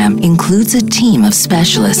program includes a team of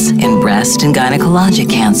specialists in breast and gynecologic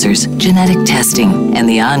cancers, genetic testing, and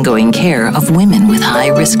the ongoing care of women with high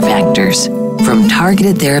risk factors. From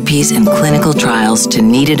targeted therapies and clinical trials to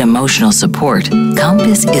needed emotional support,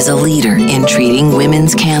 Compass is a leader in treating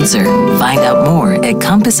women's cancer. Find out more at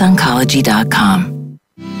CompassOncology.com.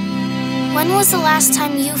 When was the last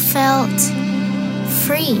time you felt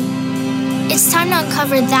free? It's time to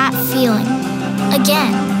uncover that feeling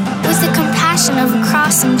again with the compassion of a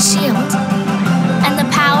cross and shield and the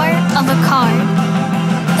power of a card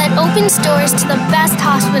that opens doors to the best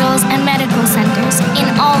hospitals and medical centers in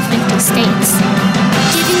all 50 states,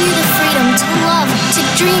 giving you the freedom to love, to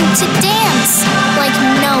dream, to dance like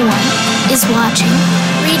no one is watching.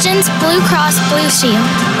 Regions Blue Cross Blue Shield.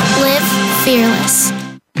 Live fearless.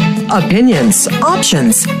 Opinions,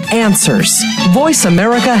 options, answers. Voice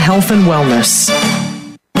America Health and Wellness.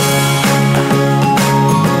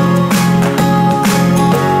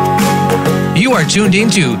 You You are tuned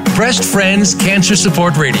into Breast Friends Cancer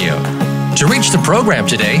Support Radio. To reach the program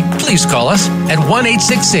today, please call us at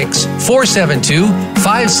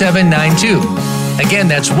 1-866-472-5792. Again,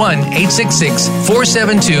 that's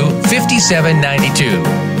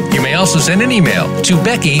 1-866-472-5792. You may also send an email to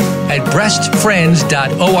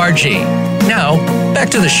becky@breastfriends.org. Now, back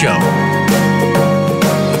to the show.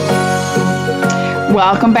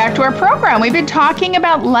 Welcome back to our program. We've been talking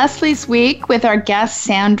about Leslie's Week with our guest,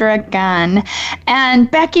 Sandra Gunn. And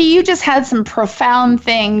Becky, you just had some profound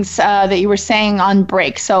things that you were saying on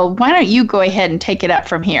break. So why don't you go ahead and take it up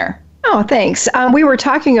from here? Oh, thanks. We were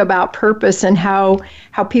talking about purpose and how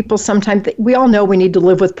people sometimes, we all know we need to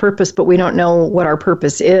live with purpose, but we don't know what our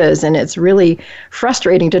purpose is. And it's really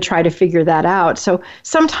frustrating to try to figure that out. So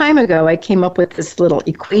some time ago, I came up with this little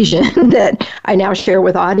equation that I now share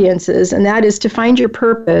with audiences. And that is, to find your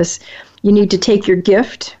purpose, you need to take your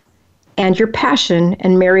gift and your passion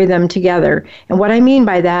and marry them together. And what I mean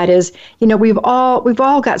by that is, we've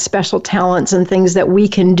all got special talents and things that we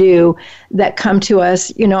can do that come to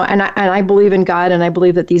us, and I believe in God, and I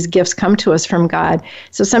believe that these gifts come to us from God.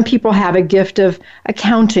 So some people have a gift of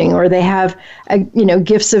accounting, or they have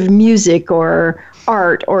gifts of music or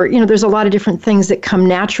art, or there's a lot of different things that come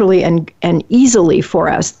naturally and easily for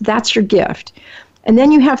us. That's your gift. And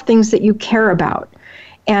then you have things that you care about.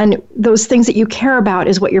 And those things that you care about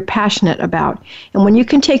is what you're passionate about. And when you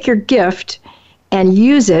can take your gift and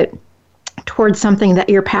use it towards something that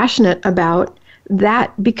you're passionate about,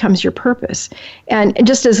 that becomes your purpose. And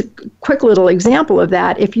just as a quick little example of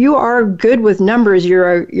that, if you are good with numbers,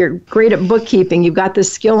 you're great at bookkeeping, you've got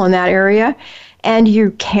this skill in that area, and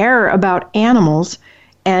you care about animals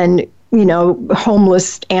and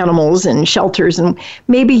homeless animals and shelters, and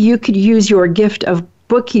maybe you could use your gift of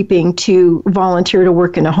bookkeeping to volunteer to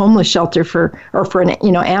work in a homeless shelter for an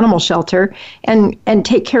animal shelter and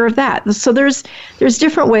take care of that. So there's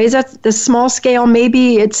different ways. That's the small scale.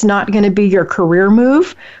 Maybe it's not going to be your career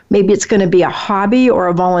move. Maybe it's going to be a hobby or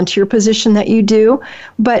a volunteer position that you do.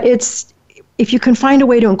 But if you can find a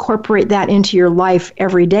way to incorporate that into your life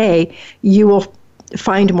every day, you will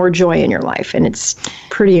find more joy in your life, and it's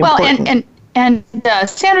pretty important. And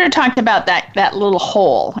Sandra talked about that little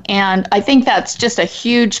hole, and I think that's just a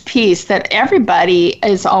huge piece that everybody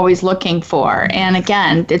is always looking for. And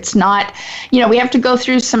again, it's not, we have to go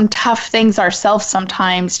through some tough things ourselves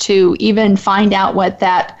sometimes to even find out what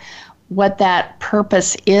that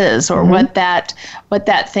purpose is, or what that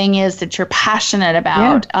thing is that you're passionate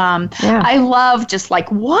about. I love just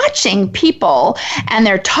like watching people, and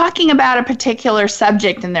they're talking about a particular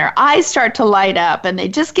subject, and their eyes start to light up, and they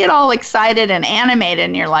just get all excited and animated,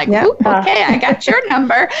 and you're like, okay, I got your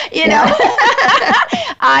number,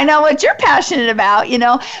 I know what you're passionate about,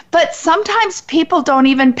 but sometimes people don't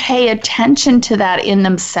even pay attention to that in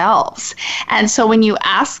themselves. And so when you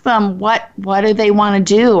ask them what do they want to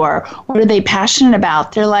do, or what are they passionate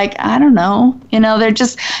about, they're like, I don't know, they're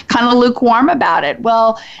just kind of lukewarm about it.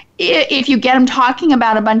 Well, if you get them talking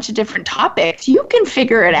about a bunch of different topics, you can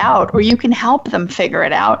figure it out, or you can help them figure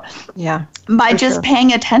it out. Yeah. By just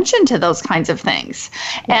paying attention to those kinds of things.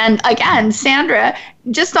 And again, Sandra,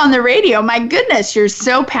 just on the radio, my goodness, you're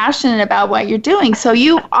so passionate about what you're doing. So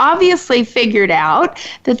you obviously figured out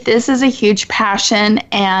that this is a huge passion,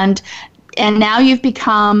 and now you've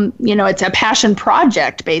become, it's a passion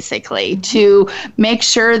project, basically, to make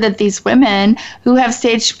sure that these women who have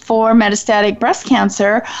stage 4 metastatic breast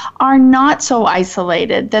cancer are not so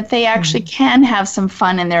isolated, that they actually can have some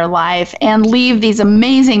fun in their life and leave these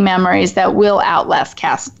amazing memories that will outlast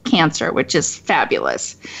cancer, which is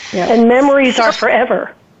fabulous. Yeah. And memories are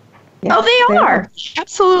forever. Yeah, oh, they are.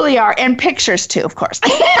 Absolutely are. And pictures, too, of course. I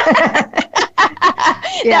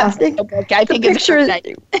think the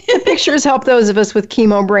pictures help those of us with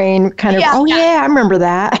chemo brain kind of, I remember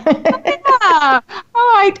that.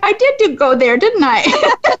 I did go there, didn't I?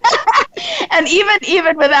 And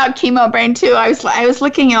even without chemo brain, too, I was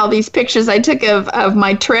looking at all these pictures I took of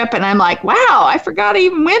my trip, and I'm like, wow, I forgot I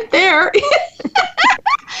even went there.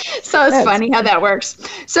 So it's funny how that works.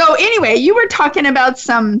 So anyway, you were talking about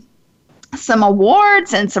some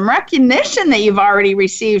awards and some recognition that you've already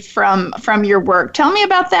received from your work. Tell me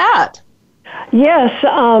about that. Yes,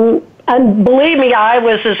 and believe me, I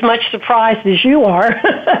was as much surprised as you are.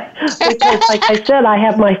 Because like I said, I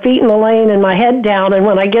have my feet in the lane and my head down, and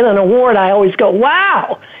when I get an award, I always go,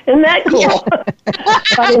 wow, isn't that cool?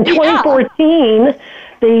 But in 2014,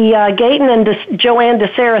 the Gayton and Joanne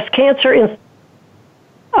DeSaris Cancer Institute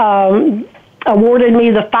awarded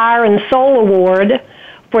me the Fire and Soul Award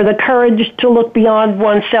for the courage to look beyond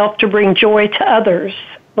oneself to bring joy to others,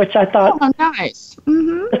 which I thought nice.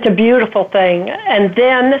 Mm-hmm. It's a beautiful thing. And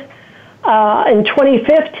then in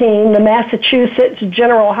 2015, the Massachusetts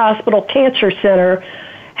General Hospital Cancer Center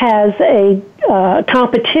has a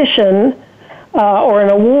competition or an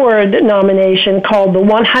award nomination called the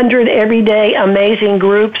 100 Everyday Amazing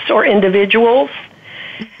Groups or Individuals.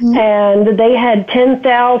 Mm-hmm. And they had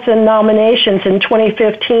 10,000 nominations in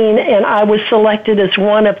 2015, and I was selected as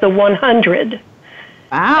one of the 100.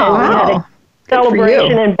 Wow. And we had a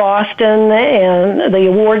celebration in Boston, and the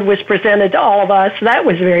award was presented to all of us. That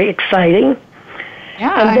was very exciting.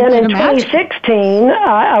 Yeah, and then in 2016,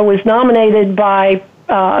 I was nominated by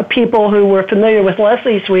people who were familiar with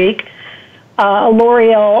Leslie's Week.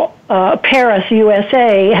 L'Oreal Paris,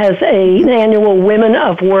 USA, has an annual Women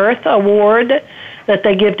of Worth award that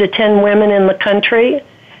they give to 10 women in the country.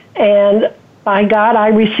 And by God, I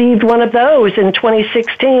received one of those in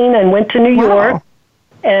 2016 and went to New York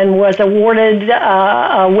and was awarded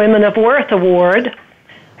a Women of Worth award.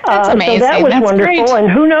 That's amazing. So that was That's wonderful. Great. And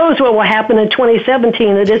who knows what will happen in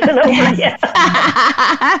 2017? It isn't over yet.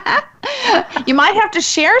 You might have to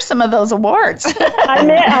share some of those awards.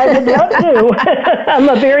 I would love to. I'm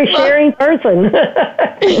a very sharing person.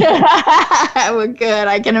 Well, good.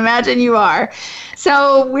 I can imagine you are.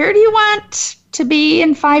 So where do you want to be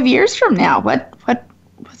in 5 years from now?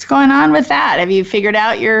 What's going on with that? Have you figured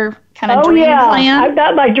out your kind of dream plan? I've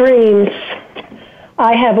got my dreams.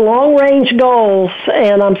 I have long-range goals,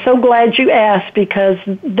 and I'm so glad you asked because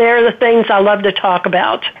they're the things I love to talk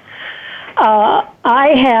about.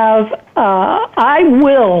 I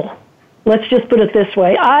will, let's just put it this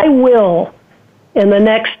way, I will, in the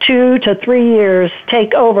next 2 to 3 years,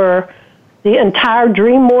 take over the entire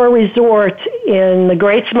Dreammore Resort in the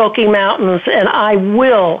Great Smoky Mountains, and I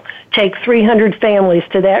will take 300 families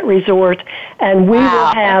to that resort, and we will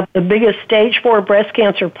have the biggest stage 4 breast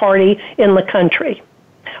cancer party in the country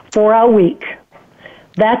for a week.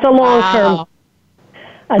 That's a long-term.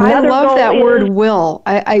 I love that word will.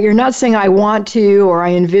 You're not saying I want to or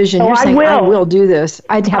I envision. You're saying I will do this.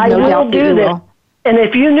 I have no doubt that you will. And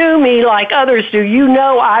if you knew me like others do, you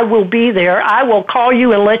know I will be there. I will call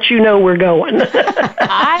you and let you know we're going.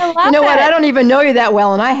 I love You know what? I don't even know you that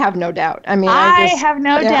well, and I have no doubt. I mean, I have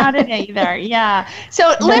no doubt in it either. Yeah.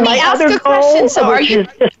 So let me ask a question. So are you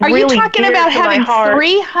talking about having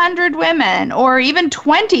 300 women or even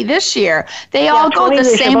 20 this year? They all go the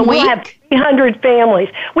same week? We'll have 300 families.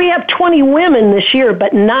 We have 20 women this year,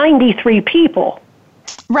 but 93 people.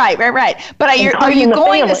 Right. But are you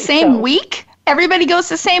going the same week? Everybody goes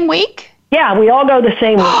the same week? Yeah, we all go the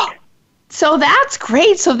same week. So that's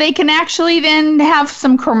great. So they can actually then have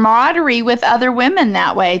some camaraderie with other women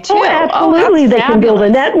that way too. Oh, absolutely. They can build a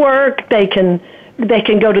network. They can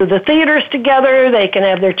go to the theaters together. They can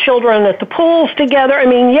have their children at the pools together. I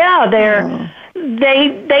mean,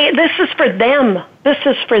 this is for them. This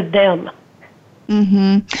is for them.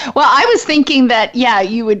 Mm-hmm. Well, I was thinking that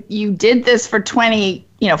you did this for 20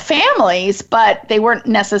 families, but they weren't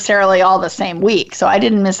necessarily all the same week. So I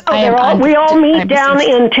didn't miss. We all meet down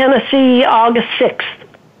in Tennessee August 6th.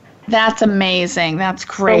 That's amazing. That's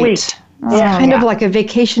great. It's kind of like a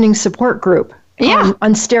vacationing support group.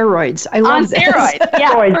 On steroids. I love this. On steroids,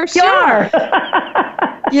 yeah, for sure.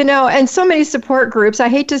 And so many support groups, I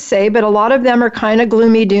hate to say, but a lot of them are kind of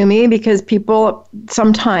gloomy doomy because people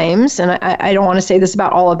sometimes, and I don't want to say this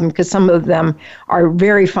about all of them because some of them are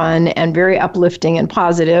very fun and very uplifting and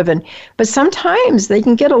positive, but sometimes they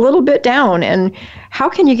can get a little bit down. And how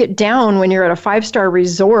can you get down when you're at a 5-star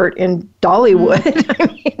resort in Dollywood? I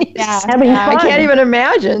mean, having fun. I can't even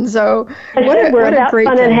imagine. So what a great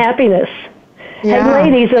fun thing. And happiness. Yeah,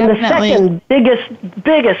 and ladies, and definitely. the second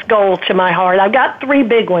biggest goal to my heart, I've got 3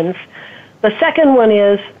 big ones. The second one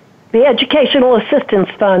is the Educational Assistance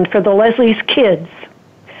Fund for the Leslie's kids.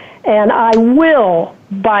 And I will,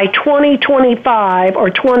 by 2025 or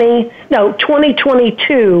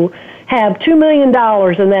 2022, have $2 million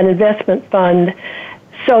in that investment fund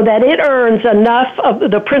so that it earns enough,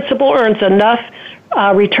 the principal earns enough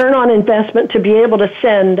return on investment to be able to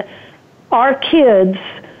send our kids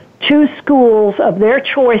to schools of their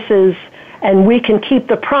choices, and we can keep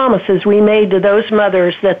the promises we made to those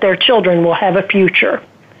mothers that their children will have a future.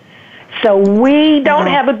 So we don't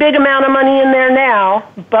have a big amount of money in there now,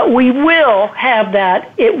 but we will have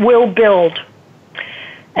that. It will build.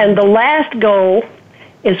 And the last goal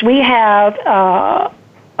is we have a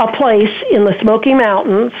place in the Smoky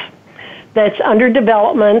Mountains that's under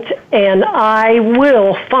development, and I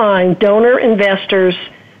will find donor investors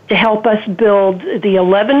to help us build the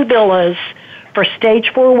 11 villas for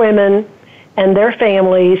stage 4 women and their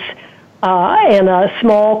families and a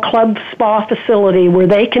small club spa facility where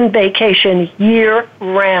they can vacation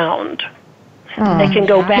year-round. They can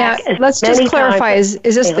go back. Now, let's just clarify: is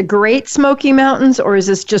this the Great Smoky Mountains, or is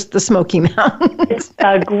this just the Smoky Mountains? It's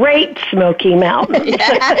a Great Smoky Mountains.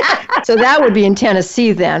 So that would be in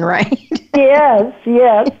Tennessee, then, right? Yes.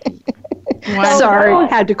 Wow. Sorry,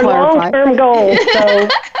 had to clarify. Long-term goals. So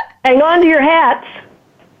hang on to your hats.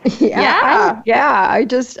 Yeah.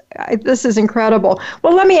 This is incredible.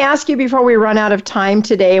 Well, let me ask you before we run out of time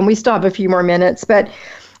today, and we still have a few more minutes, but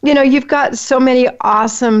you've got so many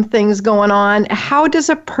awesome things going on. How does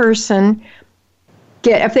a person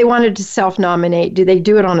get, if they wanted to self-nominate, do they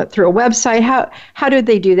do it through a website? How do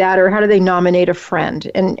they do that, or how do they nominate a friend?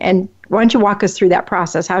 And why don't you walk us through that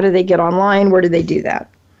process? How do they get online? Where do they do that?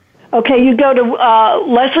 Okay, you go to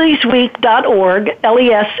lesliesweek.org,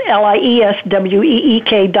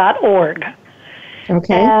 LESLIESWEEK.org.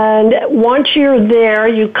 Okay. And once you're there,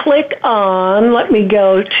 you click on, let me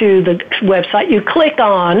go to the website, you click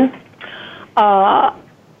on our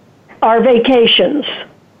vacations.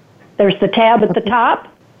 There's the tab at the top,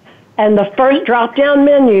 and the first drop-down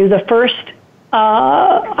menu, the first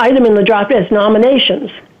item in the drop-down is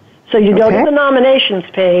nominations. So you go to the nominations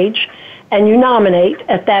page, and you nominate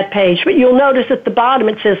at that page. But you'll notice at the bottom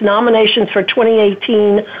it says nominations for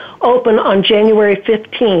 2018 open on January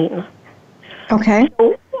 15. Okay.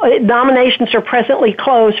 So, nominations are presently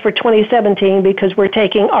closed for 2017 because we're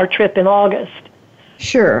taking our trip in August.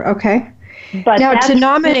 Sure, okay. But now, to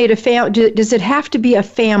nominate a family, does it have to be a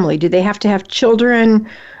family? Do they have to have children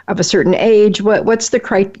of a certain age? What's the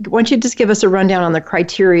criteria? Why don't you just give us a rundown on the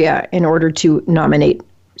criteria in order to nominate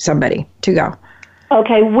somebody to go?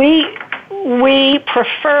 Okay, we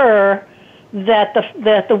prefer that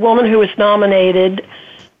the woman who is nominated.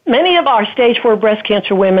 Many of our stage 4 breast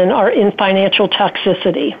cancer women are in financial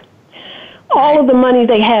toxicity. All of the money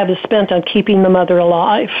they have is spent on keeping the mother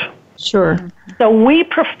alive. Sure. So we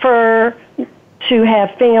prefer to have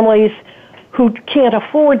families who can't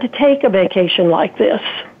afford to take a vacation like this.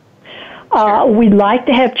 We'd like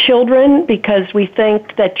to have children because we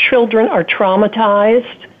think that children are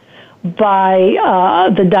traumatized by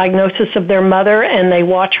the diagnosis of their mother, and they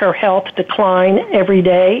watch her health decline every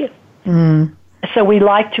day. So we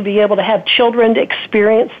like to be able to have children to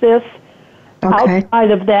experience this. Okay. Outside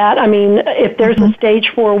of that, I mean, if there's a stage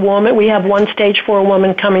 4 woman, we have one stage 4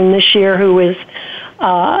 woman coming this year who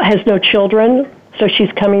has no children, so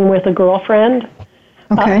she's coming with a girlfriend.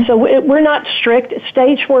 Okay. So we're not strict.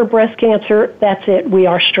 Stage 4 breast cancer, that's it. We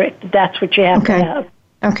are strict. That's what you have to have.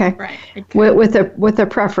 Okay. Right. With a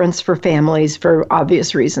preference for families for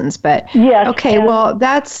obvious reasons, but yes. Okay. Yes. Well,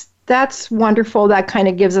 that's wonderful. That kind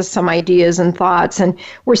of gives us some ideas and thoughts, and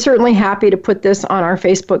we're certainly happy to put this on our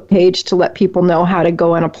Facebook page to let people know how to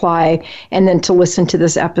go and apply, and then to listen to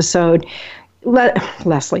this episode.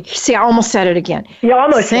 Leslie, see, I almost said it again. You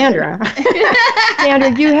almost Sandra.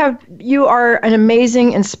 Sandra, you are an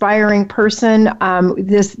amazing, inspiring person.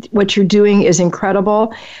 What you're doing is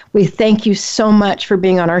incredible. We thank you so much for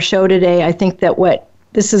being on our show today. I think that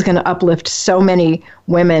this is going to uplift so many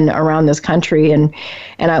women around this country, and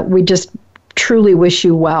we just truly wish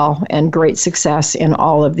you well and great success in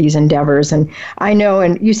all of these endeavors. And I know,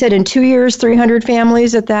 and you said in 2 years, 300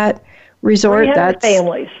 families at that resort. 300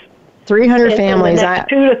 families. 300 families. In the next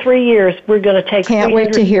 2 to 3 years, we're going to take. Can't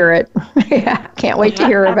wait to hear it. Yeah, can't wait to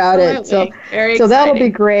hear about it. So that'll be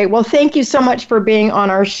great. Well, thank you so much for being on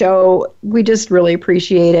our show. We just really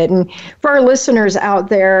appreciate it. And for our listeners out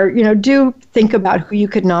there, do think about who you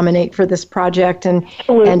could nominate for this project and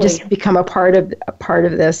just become a part of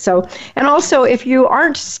this. So, and also, if you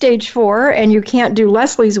aren't stage 4 and you can't do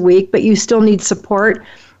Leslie's Week, but you still need support,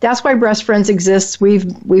 that's why Breast Friends exists. We've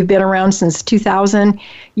been around since 2000.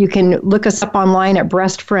 You can look us up online at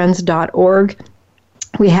breastfriends.org.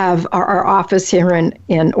 We have our office here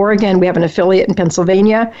in Oregon. We have an affiliate in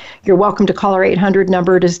Pennsylvania. You're welcome to call our 800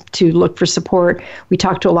 number to look for support. We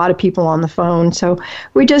talk to a lot of people on the phone. So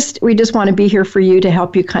we just want to be here for you to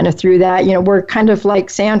help you kind of through that. We're kind of like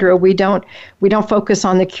Sandra. We don't focus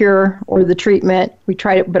on the cure or the treatment. We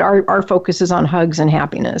try to, but our focus is on hugs and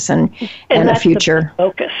happiness and a future.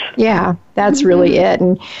 Focus. Yeah, that's really it.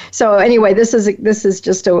 And so anyway, this is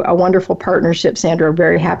just a wonderful partnership, Sandra. We're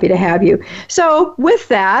very happy to have you. So with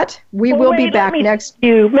that, we will be back next.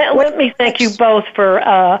 Let me thank you both for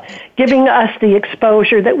giving us the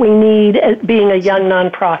exposure that we need as being a young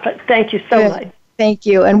nonprofit. Thank you so much. Thank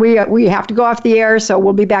you. And we have to go off the air, so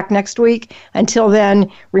we'll be back next week. Until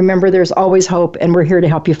then, remember there's always hope, and we're here to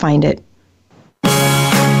help you find it.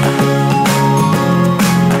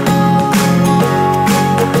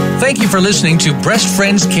 Thank you for listening to Breast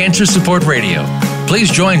Friends Cancer Support Radio. Please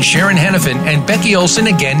join Sharon Henifin and Becky Olson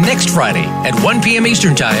again next Friday at 1 p.m.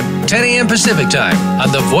 Eastern Time, 10 a.m. Pacific Time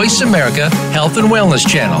on the Voice America Health and Wellness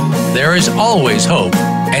Channel. There is always hope,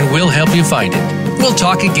 and we'll help you find it. We'll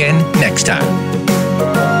talk again next time.